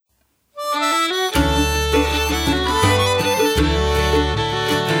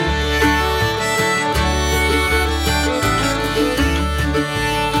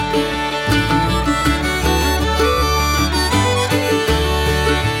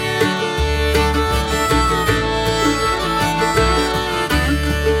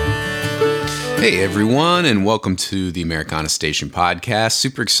Hey everyone, and welcome to the Americana Station podcast.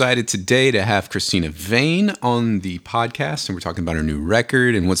 Super excited today to have Christina Vane on the podcast, and we're talking about her new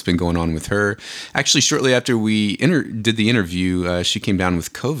record and what's been going on with her. Actually, shortly after we did the interview, she came down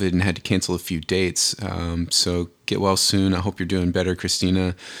with COVID and had to cancel a few dates. So get well soon. I hope you're doing better,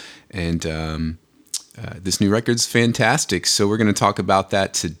 Christina. And this new record's fantastic. So we're going to talk about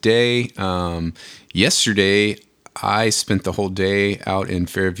that today. Yesterday, I spent the whole day out in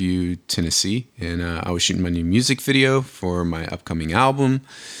Fairview, Tennessee, and I was shooting my new music video for my upcoming album.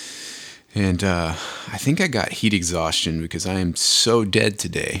 And I think I got heat exhaustion because I am so dead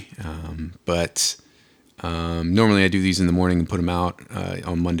today. But normally I do these in the morning and put them out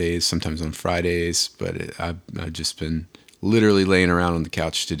on Mondays, sometimes on Fridays. But I've just been literally laying around on the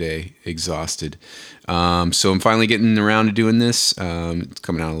couch today, exhausted. So I'm finally getting around to doing this. It's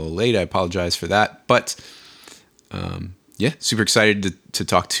coming out a little late. I apologize for that. But super excited to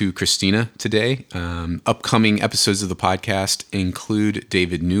talk to Christina today. Upcoming episodes of the podcast include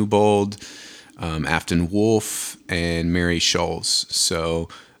David Newbold, Afton Wolf, and Mary Scholes. So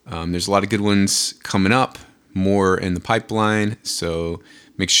there's a lot of good ones coming up, more in the pipeline. So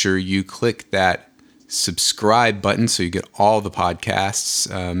make sure you click that subscribe button so you get all the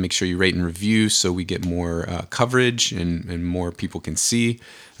podcasts. Make sure you rate and review so we get more coverage and more people can see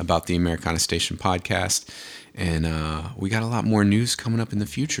about the Americana Station podcast. And we got a lot more news coming up in the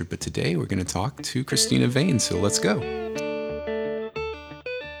future, but today we're going to talk to Christina Vane, so let's go.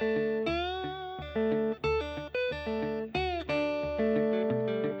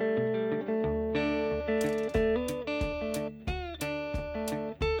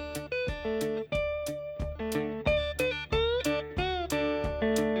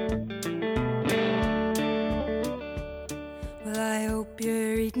 Well, I hope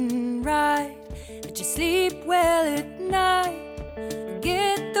you're eating right, that you sleep well at night,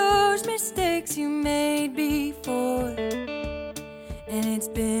 forget those mistakes you made before, and it's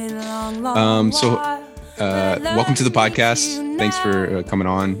been a long while. Welcome to the podcast. Thanks for coming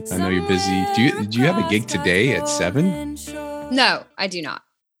on. I know you're busy. Do you have a gig today at 7? No, I do not.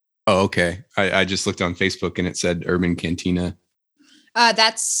 Oh, okay. I just looked on Facebook and it said Urban Cantina.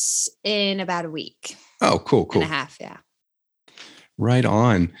 That's in about a week. Oh, cool. And a half, yeah. Right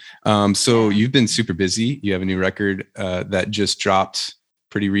on. So you've been super busy. You have a new record that just dropped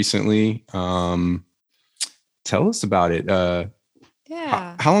pretty recently. Tell us about it. How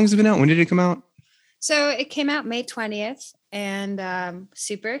long has it been out? When did it come out? So it came out May 20th, and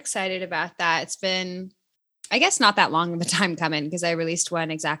super excited about that. It's been, I guess, not that long of a time coming because I released one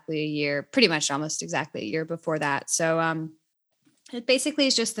exactly a year, pretty much almost exactly a year before that. So it basically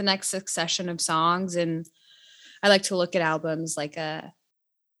is just the next succession of songs, and I like to look at albums like a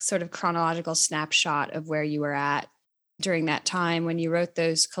sort of chronological snapshot of where you were at during that time when you wrote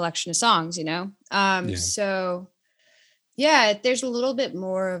those collection of songs, you know? So yeah, there's a little bit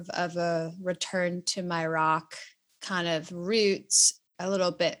more of a return to my rock kind of roots, a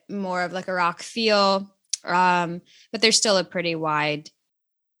little bit more of like a rock feel. But there's still a pretty wide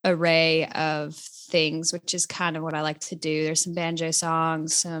array of things, which is kind of what I like to do. There's some banjo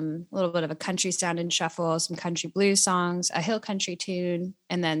songs, a little bit of a country sound and shuffle, some country blues songs, a hill country tune,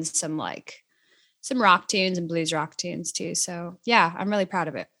 and then some rock tunes and blues rock tunes too. So yeah, I'm really proud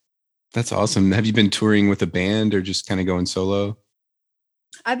of it. That's awesome. Have you been touring with a band or just kind of going solo?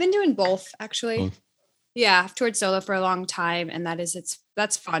 I've been doing both, actually. Both. Yeah, I've toured solo for a long time, and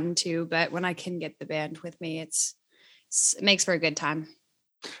that's fun too. But when I can get the band with me, it makes for a good time.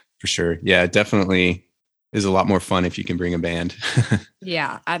 For sure. Yeah, it definitely is a lot more fun if you can bring a band.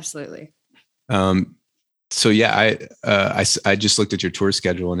 Yeah, absolutely. So yeah, I just looked at your tour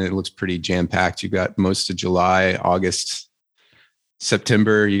schedule and it looks pretty jam packed. You got most of July, August,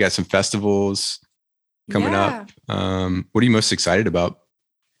 September. You got some festivals coming up. What are you most excited about?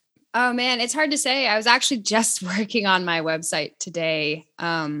 Oh man, it's hard to say. I was actually just working on my website today.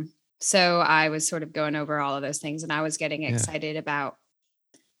 So I was sort of going over all of those things, and I was getting excited about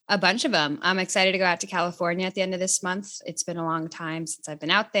a bunch of them. I'm excited to go out to California at the end of this month. It's been a long time since I've been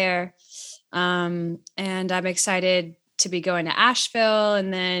out there. And I'm excited to be going to Asheville,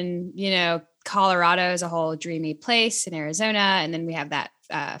 and then, Colorado is a whole dreamy place, in Arizona. And then we have that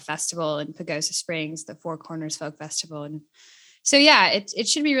festival in Pagosa Springs, the Four Corners Folk Festival. And so, yeah, it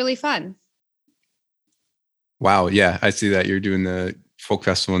should be really fun. Wow. Yeah. I see that you're doing the folk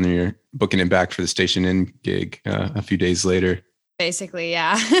festival and then you're booking it back for the Station Inn gig a few days later. Basically.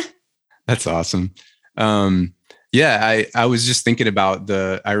 Yeah. That's awesome. I was just thinking about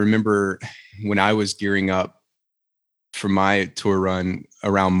I remember when I was gearing up for my tour run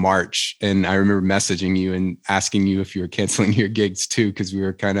around March, and I remember messaging you and asking you if you were canceling your gigs too, because we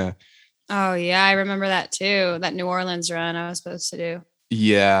were kind of Oh yeah, I remember that too. That New Orleans run I was supposed to do.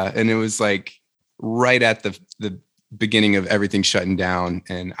 Yeah, and it was like right at the beginning of everything shutting down,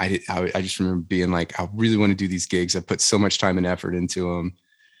 and I just remember being like, I really want to do these gigs. I put so much time and effort into them.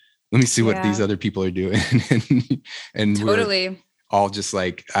 Let me see what these Yeah. other people are doing, and we're Totally. all just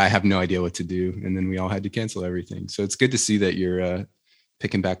like, I have no idea what to do, and then we all had to cancel everything. So it's good to see that you're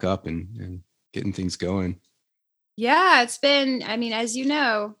picking back up and getting things going. Yeah, it's been, I mean, as you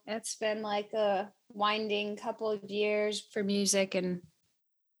know, it's been like a winding couple of years for music. And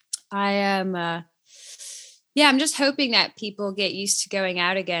I am, yeah, I'm just hoping that people get used to going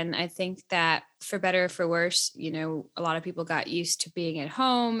out again. I think that for better or for worse, you know, a lot of people got used to being at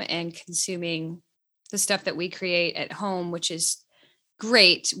home and consuming the stuff that we create at home, which is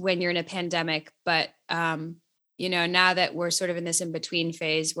great when you're in a pandemic. But, you know, now that we're sort of in this in between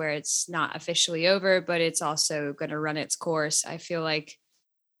phase where it's not officially over, but it's also going to run its course, I feel like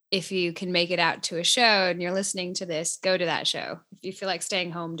if you can make it out to a show and you're listening to this, go to that show. If you feel like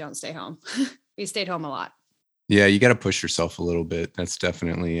staying home, don't stay home. We stayed home a lot. Yeah, you got to push yourself a little bit. That's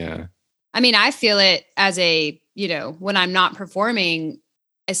definitely I mean, I feel it as a, you know, when I'm not performing,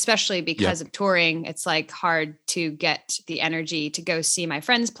 especially because of touring, it's like hard to get the energy to go see my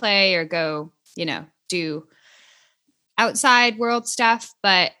friends play or go, you know, do outside world stuff.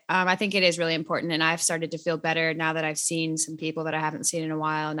 But I think it is really important. And I've started to feel better now that I've seen some people that I haven't seen in a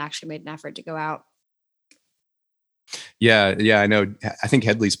while and actually made an effort to go out. Yeah, I know. I think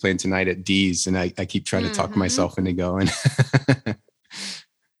Headley's playing tonight at D's, and I keep trying to talk myself into going.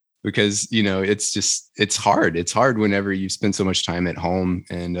 Because, you know, it's hard. It's hard whenever you spend so much time at home.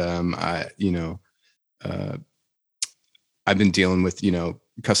 And I've been dealing with, you know,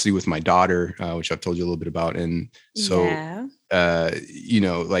 custody with my daughter, which I've told you a little bit about. And so, you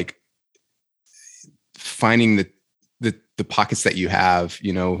know, like finding the pockets that you have,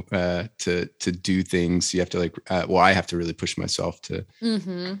 you know, to do things. You have to like, I have to really push myself to,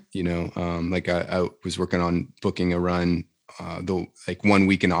 you know, like I was working on booking a run, the like 1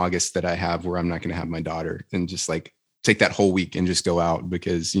 week in August that I have where I'm not going to have my daughter, and just like take that whole week and just go out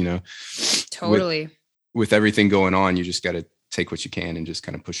because, you know, totally with everything going on, you just got to take what you can and just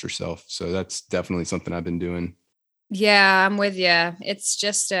kind of push yourself. So that's definitely something I've been doing. Yeah, I'm with you. It's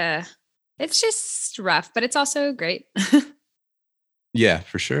just rough, but it's also great. Yeah,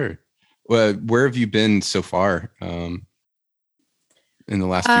 for sure. Well, where have you been so far in the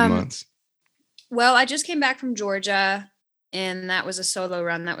last few months? Well, I just came back from Georgia, and that was a solo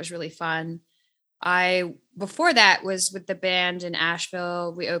run. That was really fun. Before that was with the band in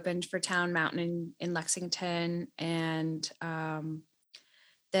Asheville. We opened for Town Mountain in Lexington. And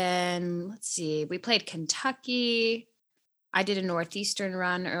then let's see, we played Kentucky. I did a Northeastern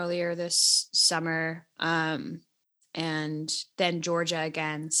run earlier this summer. And then Georgia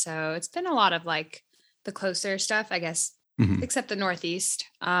again. So it's been a lot of like the closer stuff, I guess, except the Northeast,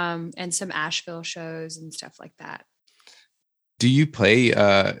 and some Asheville shows and stuff like that. Do you play,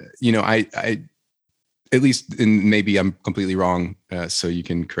 you know, I at least, and maybe I'm completely wrong, so you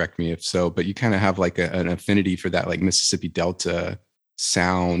can correct me if so, but you kind of have like an affinity for that like Mississippi Delta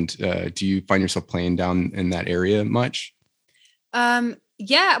sound. Do you find yourself playing down in that area much?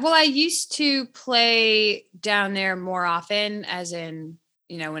 Yeah, well, I used to play down there more often, as in,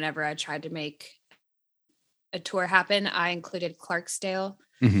 you know, whenever I tried to make a tour happen, I included Clarksdale.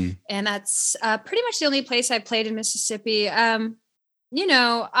 And that's pretty much the only place I played in Mississippi. You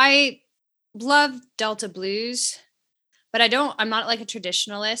know, I love Delta blues, but I'm not like a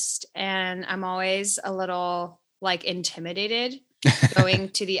traditionalist, and I'm always a little like intimidated going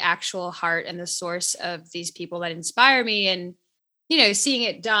to the actual heart and the source of these people that inspire me, and, you know, seeing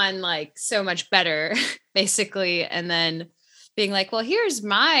it done like so much better, basically. And then being like, well, here's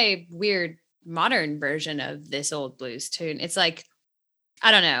my weird modern version of this old blues tune. It's like,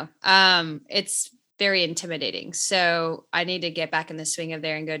 I don't know. It's very intimidating. So I need to get back in the swing of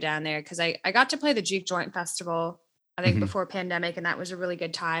there and go down there. Cause I got to play the Juke Joint Festival, I think before pandemic, and that was a really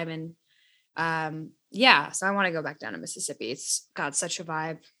good time. And yeah, so I want to go back down to Mississippi. It's got such a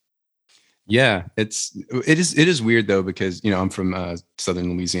vibe. Yeah, it is weird though, because, you know, I'm from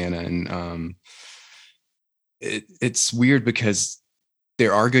Southern Louisiana, and it's weird because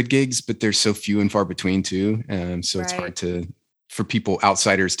there are good gigs, but they're so few and far between too. So it's hard for people,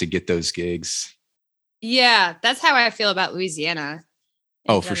 outsiders, to get those gigs. Yeah, that's how I feel about Louisiana.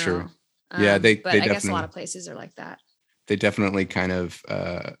 Oh, for sure. Yeah, but I guess a lot of places are like that. They definitely kind of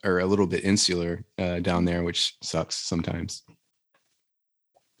are a little bit insular down there, which sucks sometimes.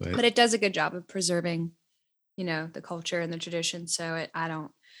 But it does a good job of preserving, you know, the culture and the tradition. So I'm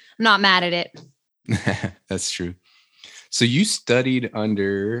not mad at it. That's true. So you studied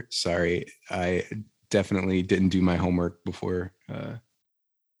under, sorry, I definitely didn't do my homework before. Oh,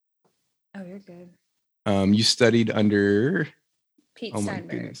 you're good. You studied under, Pete oh my Steinberg.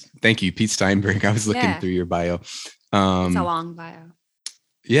 goodness. Thank you, Pete Steinberg. I was looking Yeah. through your bio. It's a long bio.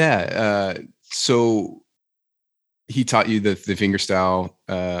 Yeah. So he taught you the finger style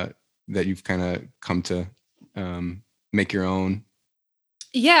that you've kind of come to make your own.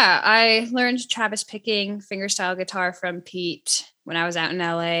 Yeah, I learned Travis picking fingerstyle guitar from Pete when I was out in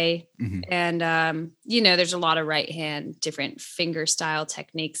LA. Mhm. And, there's a lot of right hand, different fingerstyle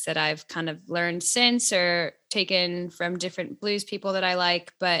techniques that I've kind of learned since or taken from different blues people that I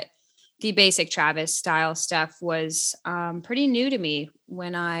like. But the basic Travis style stuff was pretty new to me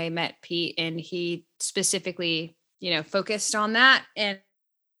when I met Pete, and he specifically, focused on that and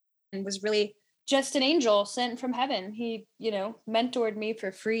was really just an angel sent from heaven. He, mentored me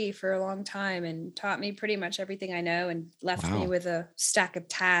for free for a long time and taught me pretty much everything I know and left me Wow. with a stack of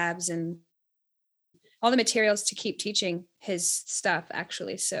tabs and all the materials to keep teaching his stuff,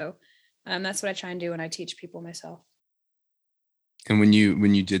 actually. So that's what I try and do when I teach people myself. And when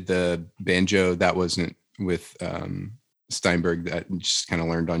you did the banjo, that wasn't with Steinberg, that you just kind of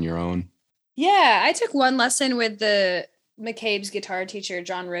learned on your own? Yeah, I took one lesson with the McCabe's guitar teacher,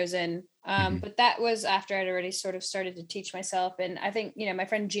 John Rosen. But that was after I'd already sort of started to teach myself. And I think, my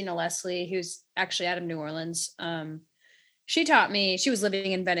friend Gina Leslie, who's actually out of New Orleans, she taught me. She was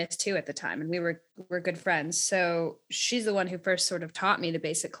living in Venice too at the time, and we were good friends. So she's the one who first sort of taught me the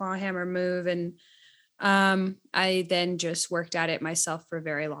basic clawhammer move. And I then just worked at it myself for a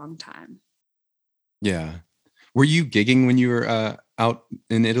very long time. Yeah. Were you gigging when you were out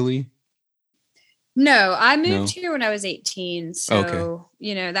in Italy? No, I moved here when I was 18. So,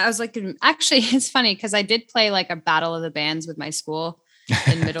 okay. That was like, actually, it's funny because I did play like a battle of the bands with my school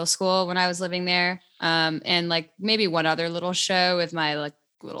in middle school when I was living there. And like maybe one other little show with my like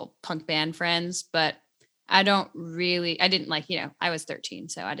little punk band friends, but I didn't like, I was 13,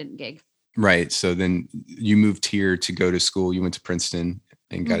 so I didn't gig. Right. So then you moved here to go to school. You went to Princeton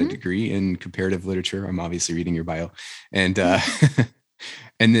and got a degree in comparative literature. I'm obviously reading your bio. And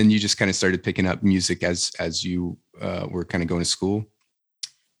and then you just kind of started picking up music as you were kind of going to school.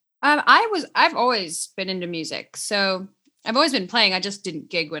 I've always been into music. So I've always been playing. I just didn't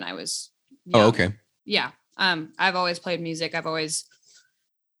gig when I was young. Oh, okay. Yeah. I've always played music. I've always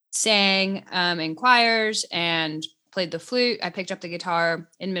sang in choirs and played the flute. I picked up the guitar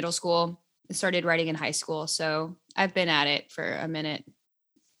in middle school and started writing in high school. So I've been at it for a minute.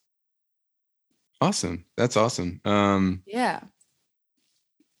 Awesome. That's awesome. Yeah.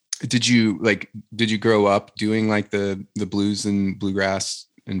 Did you grow up doing like the blues and bluegrass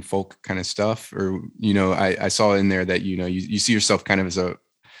and folk kind of stuff? Or, I saw in there that, you see yourself kind of as a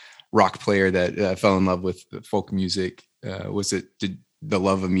rock player that fell in love with folk music. Did the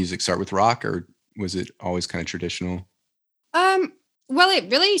love of music start with rock, or was it always kind of traditional? Well,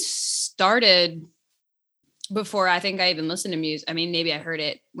 it really started before I think I even listened to music. I mean, maybe I heard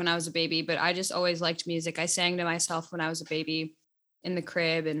it when I was a baby, but I just always liked music. I sang to myself when I was a baby in the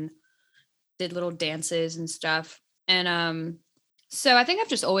crib and did little dances and stuff. And so I think I've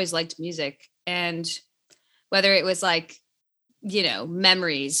just always liked music. And whether it was like,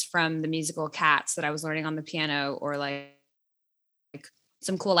 memories from the musical Cats that I was learning on the piano, or like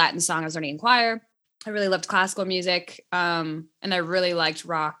some cool Latin song I was learning in choir. I really loved classical music. And I really liked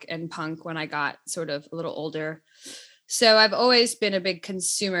rock and punk when I got sort of a little older. So I've always been a big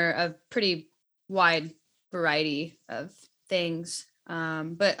consumer of pretty wide variety of things.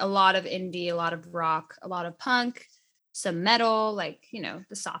 But a lot of indie, a lot of rock, a lot of punk, some metal, like,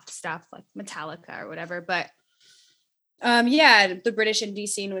 the soft stuff like Metallica or whatever. But the British indie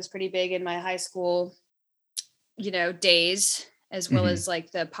scene was pretty big in my high school, days, as well as like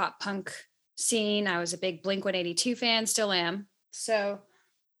the pop punk scene. I was a big Blink-182 fan, still am. So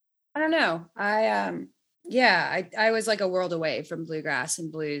I don't know. I was like a world away from bluegrass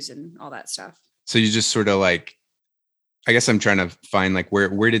and blues and all that stuff. So you just sort of like, I guess I'm trying to find like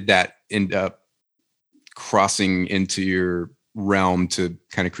where did that end up crossing into your realm to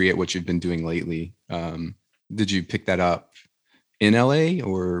kind of create what you've been doing lately? Did you pick that up in LA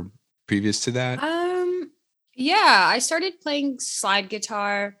or previous to that? I started playing slide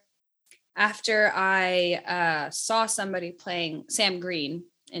guitar after I saw somebody playing Sam Green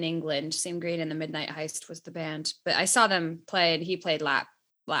in England. Sam Green and the Midnight Heist was the band, but I saw them play and he played lap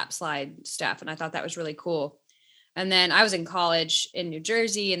slide stuff. And I thought that was really cool. And then I was in college in New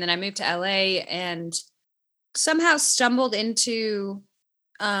Jersey, and then I moved to LA and somehow stumbled into,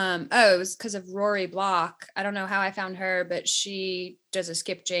 it was because of Rory Block. I don't know how I found her, but she does a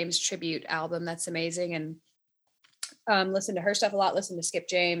Skip James tribute album that's amazing. And Listened to her stuff a lot, listened to Skip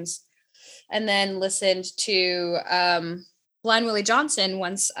James, and then listened to Blind Willie Johnson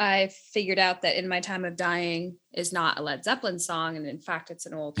once I figured out that In My Time of Dying is not a Led Zeppelin song. And in fact, it's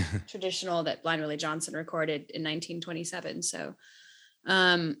an old traditional that Blind Willie Johnson recorded in 1927. So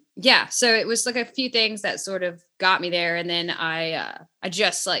so it was like a few things that sort of got me there. And then I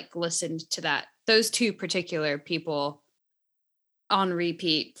just like listened to those two particular people on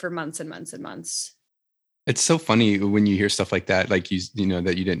repeat for months and months and months. It's so funny when you hear stuff like that, like you know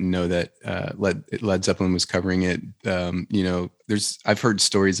that you didn't know that Led Zeppelin was covering it. I've heard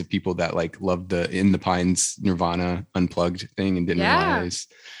stories of people that like loved the In the Pines Nirvana Unplugged thing and didn't realize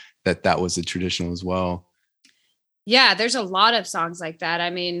that was a traditional as well. Yeah, there's a lot of songs like that. I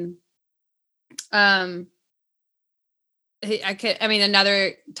mean,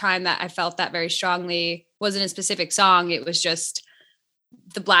 another time that I felt that very strongly wasn't a specific song. It was just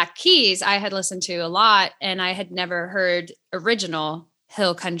the Black Keys I had listened to a lot, and I had never heard original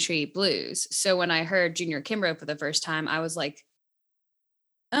Hill Country blues. So when I heard Junior Kimbrough for the first time, I was like,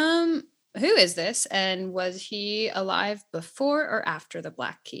 who is this? And was he alive before or after the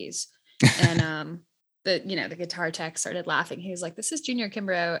Black Keys? And the guitar tech started laughing. He was like, this is Junior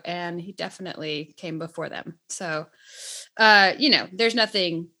Kimbrough, and he definitely came before them. So there's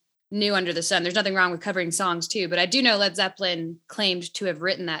nothing new under the sun. There's nothing wrong with covering songs too, but I do know Led Zeppelin claimed to have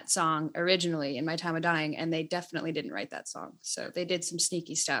written that song originally In My Time of Dying, and they definitely didn't write that song. So they did some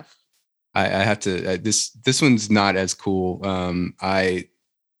sneaky stuff. I have to, this one's not as cool. I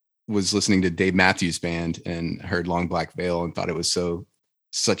was listening to Dave Matthews Band and heard Long Black Veil and thought it was I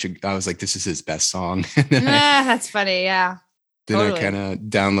was like, this is his best song. That's funny. Yeah. Then totally. I kind of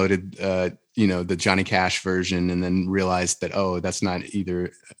downloaded, the Johnny Cash version, and then realized that, that's not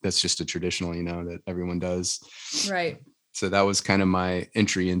either. That's just a traditional, that everyone does. Right. So that was kind of my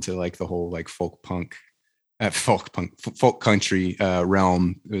entry into like the whole like folk country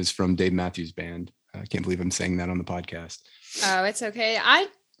realm. It was from Dave Matthews Band. I can't believe I'm saying that on the podcast. Oh, it's okay.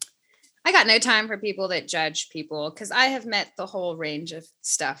 I got no time for people that judge people, because I have met the whole range of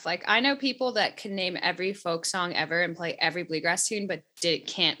stuff. Like I know people that can name every folk song ever and play every bluegrass tune, but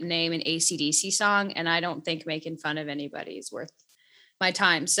can't name an AC/DC song. And I don't think making fun of anybody is worth my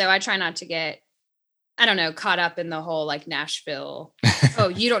time. So I try not to get, caught up in the whole like Nashville. Oh,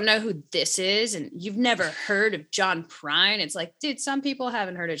 you don't know who this is, and you've never heard of John Prine. It's like, dude, some people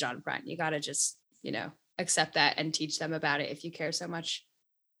haven't heard of John Prine. You got to just, accept that and teach them about it if you care so much.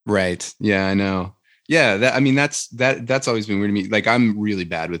 Right. Yeah, I know. Yeah. That's always been weird to me. Like I'm really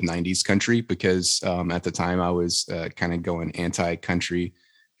bad with 90s country because at the time I was kind of going anti-country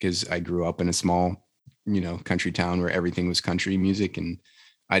because I grew up in a small, country town where everything was country music, and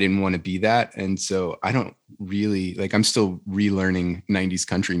I didn't want to be that. And so I don't really I'm still relearning 90s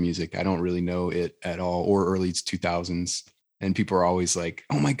country music. I don't really know it at all, or early 2000s. And people are always like,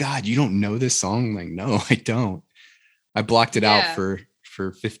 oh my God, you don't know this song? I'm like, no, I don't. I blocked it out for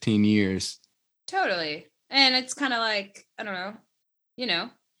 15 years. Totally. And it's kind of like, I don't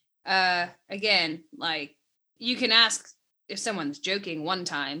know, again, like you can ask if someone's joking one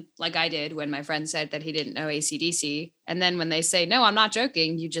time, like I did when my friend said that he didn't know AC/DC. And then when they say, no, I'm not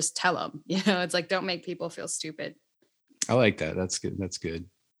joking, you just tell them, it's like, don't make people feel stupid. I like that. That's good. That's good.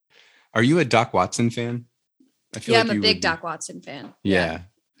 Are you a Doc Watson fan? I'm a big Doc Watson fan. Yeah.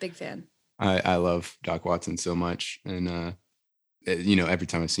 Big fan. I love Doc Watson so much. And, every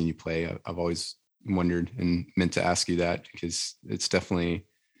time I've seen you play, I've always wondered and meant to ask you that, because it's definitely,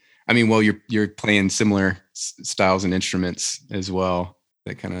 you're playing similar styles and instruments as well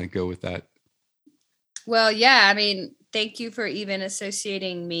that kind of go with that. Well, yeah. Thank you for even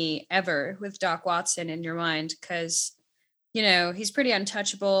associating me ever with Doc Watson in your mind, because, he's pretty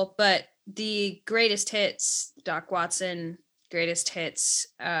untouchable, but the greatest hits, Doc Watson greatest hits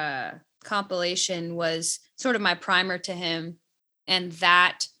compilation was sort of my primer to him. And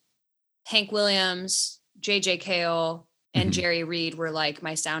that Hank Williams, J.J. Cale, and Jerry Reed were like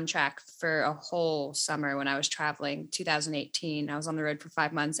my soundtrack for a whole summer when I was traveling. 2018, I was on the road for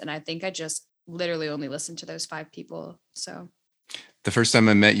 5 months, and I think I just literally only listened to those 5 people. So the first time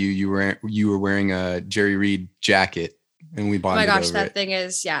I met you, you were wearing a Jerry Reed jacket, and we bonded. Oh my gosh, that thing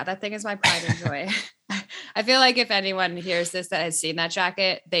is my pride and joy. I feel like if anyone hears this that has seen that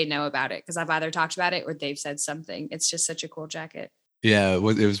jacket, they know about it, because I've either talked about it or they've said something. It's just such a cool jacket. Yeah, it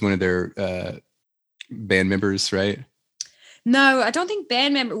was one of their band members, right? No, I don't think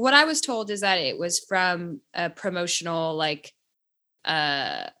band member. What I was told is that it was from a promotional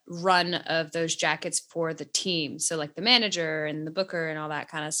run of those jackets for the team. So like the manager and the booker and all that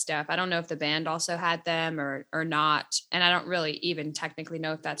kind of stuff. I don't know if the band also had them or not. And I don't really even technically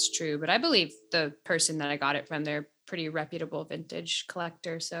know if that's true, but I believe the person that I got it from, they're pretty reputable vintage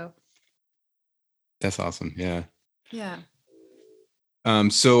collector. So That's awesome. Yeah. yeah.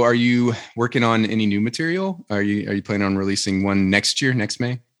 So are you working on any new material? Are you planning on releasing one next year, next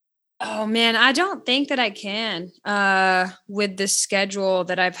May? Oh man, I don't think that I can with the schedule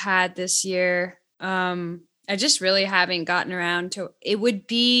that I've had this year. I just really haven't gotten around to it. Would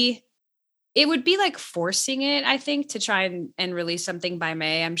be like forcing it, I think, to try and release something by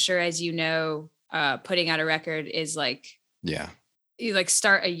May. I'm sure, as you know, putting out a record is like, yeah, you like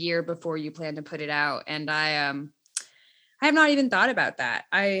start a year before you plan to put it out. And I have not even thought about that.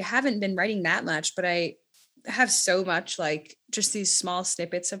 I haven't been writing that much, but I have so much like just these small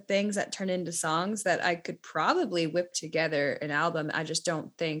snippets of things that turn into songs that I could probably whip together an album. I just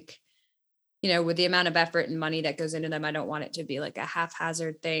don't think, with the amount of effort and money that goes into them, I don't want it to be like a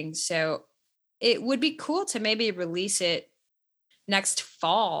haphazard thing. So it would be cool to maybe release it next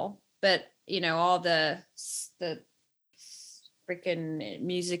fall, but all the freaking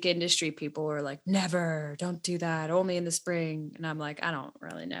music industry people were like, never, don't do that, only in the spring. And I'm like, I don't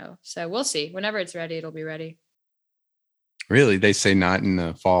really know. So we'll see. Whenever it's ready, it'll be ready. Really? They say not in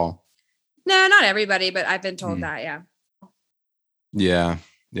the fall? No, not everybody, but I've been told that. Yeah.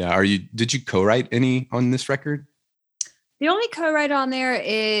 Yeah. Did you co-write any on this record? The only co-write on there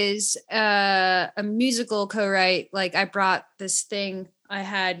is a musical co-write. Like I brought this thing I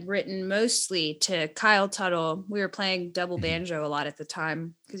had written mostly to Kyle Tuttle. We were playing double banjo a lot at the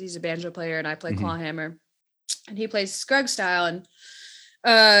time because he's a banjo player and I play clawhammer, and he plays Scruggs style. And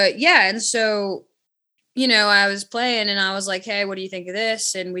and so I was playing and I was like, hey, what do you think of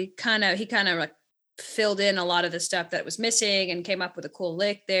this? And he kind of like filled in a lot of the stuff that was missing and came up with a cool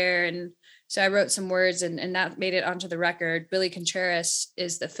lick there. And so I wrote some words and that made it onto the record. Billy Contreras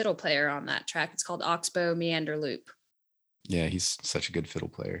is the fiddle player on that track. It's called Oxbow Meander Loop. Yeah, he's such a good fiddle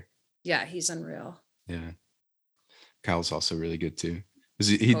player. Yeah, he's unreal. Yeah. Kyle's also really good too.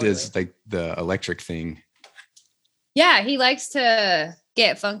 He does like the electric thing. Yeah, he likes to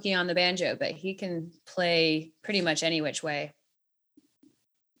get funky on the banjo, but he can play pretty much any which way.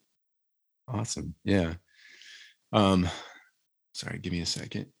 Awesome. Yeah. Sorry, give me a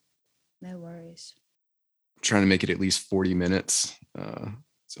second. No worries. I'm trying to make it at least 40 minutes.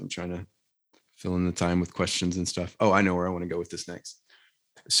 So I'm trying to fill in the time with questions and stuff. Oh, I know where I want to go with this next.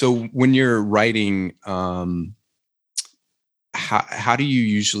 So when you're writing, how do you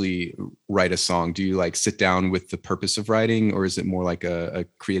usually write a song? Do you like sit down with the purpose of writing, or is it more like a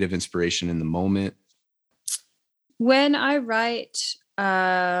creative inspiration in the moment? When I write,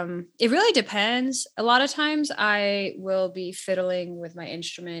 it really depends. A lot of times I will be fiddling with my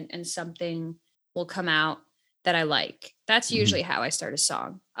instrument and something will come out that I like. That's usually how I start a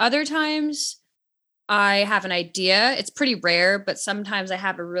song. Other times I have an idea. It's pretty rare, but sometimes I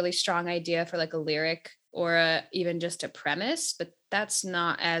have a really strong idea for like a lyric or even just a premise, but that's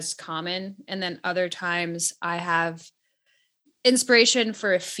not as common. And then other times I have inspiration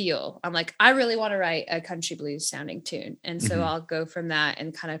for a feel. I'm like, I really want to write a country blues sounding tune. And so I'll go from that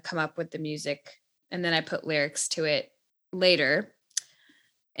and kind of come up with the music. And then I put lyrics to it later.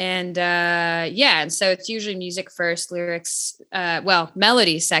 And and so it's usually music first, lyrics,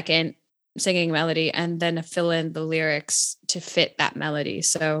 melody second, singing melody, and then fill in the lyrics to fit that melody.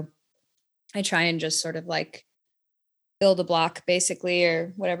 So I try and just sort of like build a block basically,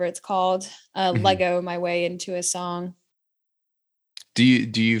 or whatever it's called, Lego my way into a song. Do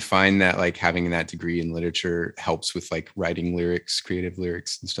you find that like having that degree in literature helps with like writing lyrics, creative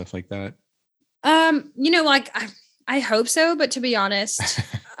lyrics and stuff like that? I hope so, but to be honest,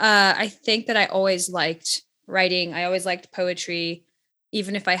 I think that I always liked writing. I always liked poetry,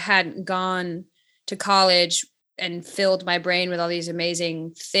 even if I hadn't gone to college and filled my brain with all these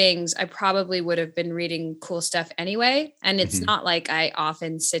amazing things, I probably would have been reading cool stuff anyway. And it's not like I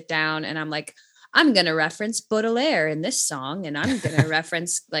often sit down and I'm like, I'm going to reference Baudelaire in this song, and I'm going to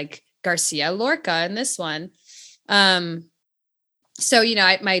reference like Garcia Lorca in this one. So,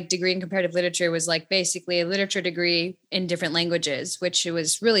 my degree in comparative literature was like basically a literature degree in different languages, which it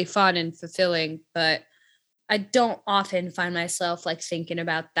was really fun and fulfilling, but I don't often find myself like thinking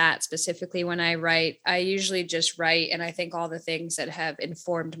about that specifically when I write. I usually just write, and I think all the things that have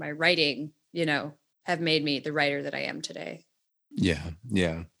informed my writing, have made me the writer that I am today. Yeah,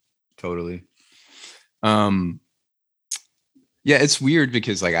 totally. It's weird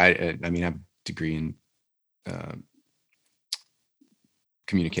because like I mean I have a degree in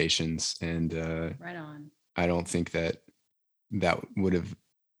communications, and right on. I don't think that would have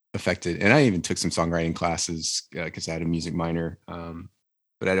affected, and I even took some songwriting classes because I had a music minor,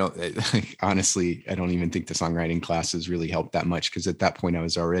 but honestly I don't even think the songwriting classes really helped that much, because at that point I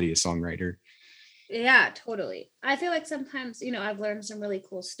was already a songwriter. Yeah, totally. I feel like sometimes, I've learned some really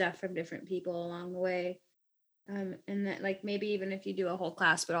cool stuff from different people along the way. And that like maybe even if you do a whole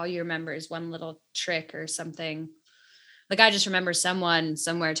class, but all you remember is one little trick or something. Like I just remember someone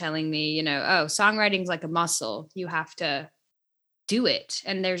somewhere telling me, oh, songwriting's like a muscle. You have to do it.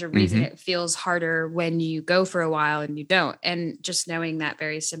 And there's a reason Mm-hmm. it feels harder when you go for a while and you don't. And just knowing that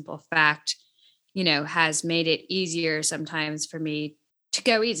very simple fact, has made it easier sometimes for me to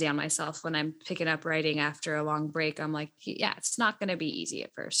go easy on myself when I'm picking up writing after a long break. I'm like, yeah, it's not going to be easy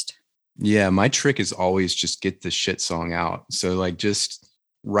at first. Yeah, my trick is always just get the shit song out. So like just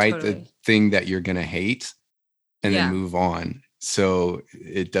write the Totally. thing that you're gonna hate and then Yeah. move on. So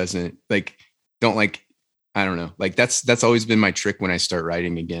it doesn't like don't like I don't know. Like that's always been my trick when I start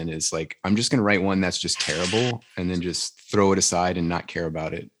writing again is like I'm just gonna write one that's just terrible and then just throw it aside and not care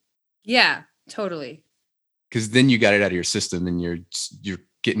about it. Yeah, totally. Because then you got it out of your system and you're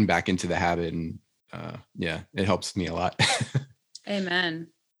getting back into the habit and yeah, it helps me a lot. Amen.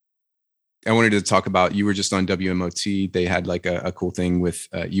 I wanted to talk about you were just on WMOT. They had like a cool thing with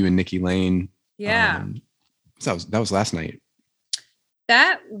you and Nikki Lane. Yeah. So that was last night.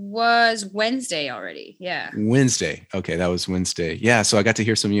 That was Wednesday already. Yeah. Wednesday. Okay, that was Wednesday. Yeah, so I got to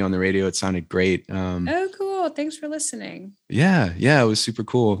hear some of you on the radio. It sounded great. Oh, cool. Thanks for listening. Yeah, it was super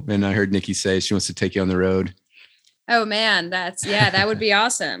cool. And I heard Nikki say she wants to take you on the road. Oh man, that would be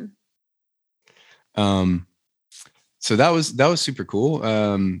awesome. So that was super cool.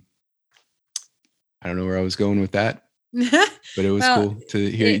 I don't know where I was going with that, but it was cool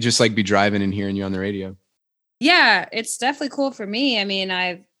to hear you just like be driving and hearing you on the radio. Yeah, it's definitely cool for me. I mean,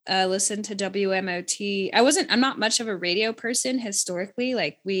 I've listened to WMOT. I'm not much of a radio person historically.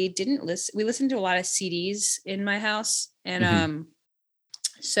 Like we listened to a lot of CDs in my house. And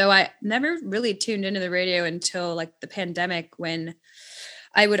so I never really tuned into the radio until like the pandemic when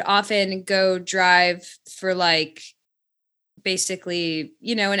I would often go drive for like basically,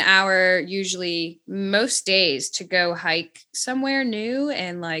 an hour, usually most days to go hike somewhere new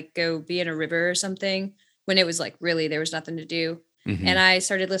and like go be in a river or something when it was like really there was nothing to do. And I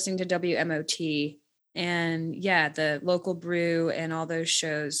started listening to WMOT and yeah, the local brew and all those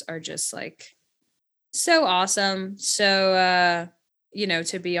shows are just like so awesome. So,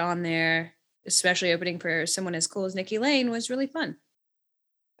 to be on there, especially opening for someone as cool as Nikki Lane was really fun.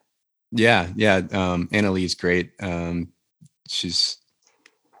 Yeah. Anna Lee's great. She's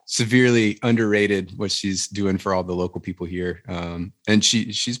severely underrated what she's doing for all the local people here. And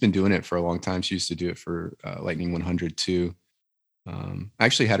she's been doing it for a long time. She used to do it for Lightning 100 too. I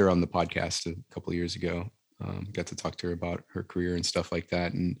actually had her on the podcast a couple of years ago. Got to talk to her about her career and stuff like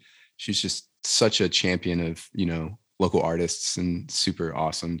that. And she's just such a champion of, local artists and super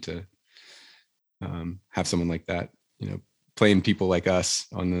awesome to have someone like that, playing people like us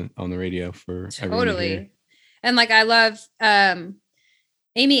on the radio for everyone to hear. And like I love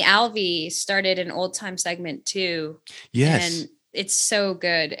Amy Alvey started an old time segment too. Yes. And it's so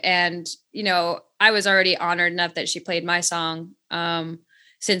good. And, I was already honored enough that she played my song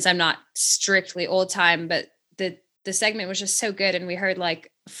since I'm not strictly old time, but the segment was just so good. And we heard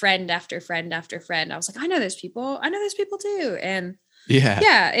like friend after friend after friend. I was like, I know those people too. And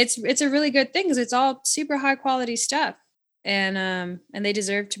yeah, it's a really good thing because it's all super high quality stuff. And they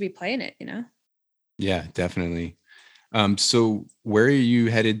deserve to be playing it, Yeah, definitely. So where are you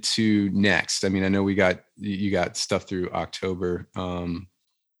headed to next? I mean, I know you got stuff through October.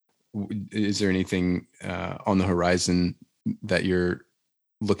 Is there anything on the horizon that you're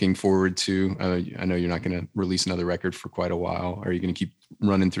looking forward to? I know you're not going to release another record for quite a while. Are you going to keep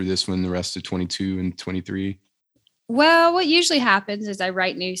running through this one the rest of 22 and 23? Well, what usually happens is I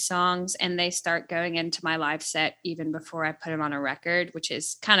write new songs and they start going into my live set even before I put them on a record, which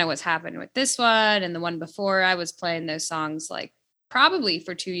is kind of what's happened with this one and the one before. I was playing those songs like probably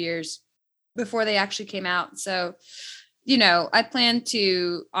for 2 years before they actually came out. So, I plan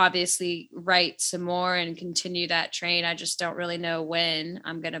to obviously write some more and continue that train. I just don't really know when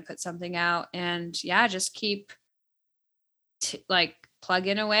I'm going to put something out. And yeah, just keep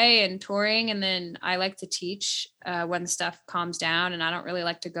plugging away and touring. And then I like to teach when stuff calms down. And I don't really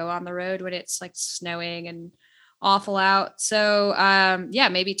like to go on the road when it's like snowing and awful out. So yeah,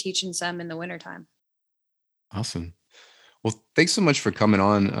 maybe teaching some in the wintertime. Awesome. Well, thanks so much for coming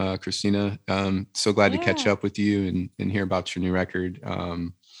on, Christina. So glad to catch up with you and hear about your new record.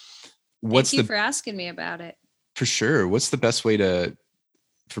 Thank you for asking me about it. For sure. What's the best way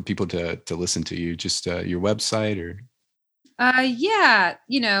for people to listen to you? Just your website or? Yeah,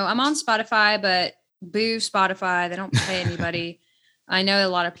 I'm on Spotify, but boo Spotify. They don't pay anybody. I know a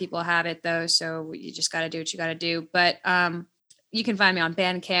lot of people have it though, so you just got to do what you got to do. But you can find me on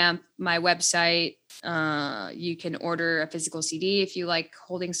Bandcamp, my website. You can order a physical CD if you like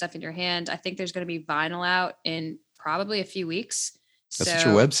holding stuff in your hand. I think there's going to be vinyl out in probably a few weeks. That's what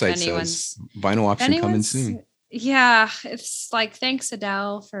your website says. Vinyl option coming soon. Yeah. It's like, thanks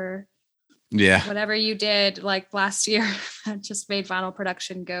Adele for whatever you did like last year. That just made vinyl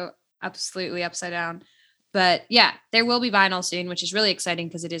production go absolutely upside down. But yeah, there will be vinyl soon, which is really exciting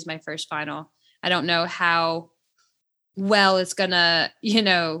because it is my first vinyl. I don't know how well it's gonna,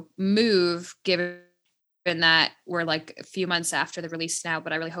 move given that we're like a few months after the release now,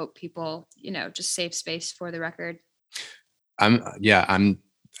 but I really hope people, just save space for the record. I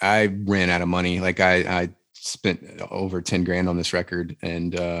ran out of money. Like I spent over 10 grand on this record,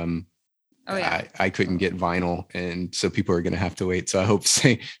 and I couldn't get vinyl, and so people are going to have to wait. So I hope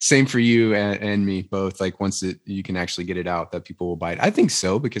same for you and me both. Like once you can actually get it out, that people will buy it. I think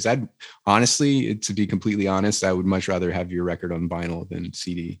so, because I'd honestly, to be completely honest, I would much rather have your record on vinyl than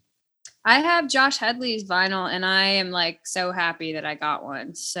CD. I have Josh Headley's vinyl, and I am like so happy that I got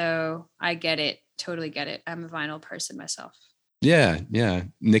one. So I get it, totally get it. I'm a vinyl person myself. Yeah.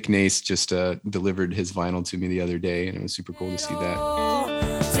 Nick Nace just delivered his vinyl to me the other day, and it was super cool to see that.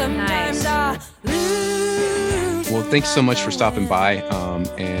 Nice. Well, thanks so much for stopping by,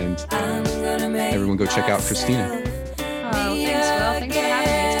 and everyone go check out Christina. Oh, thanks, Will. Thanks for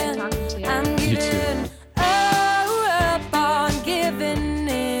having me. It's good talking to you. You too.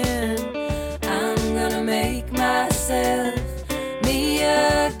 I'm gonna make myself me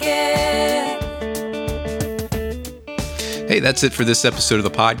again. Hey, that's it for this episode of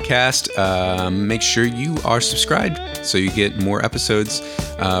the podcast. Make sure you are subscribed so you get more episodes.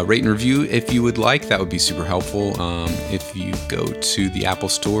 Rate and review if you would like. That would be super helpful. If you go to the Apple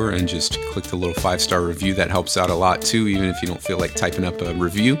Store and just click the little 5-star review, that helps out a lot too, even if you don't feel like typing up a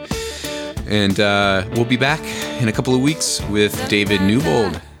review. And we'll be back in a couple of weeks with David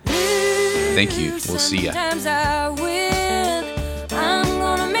Newbold. Thank you. We'll see ya.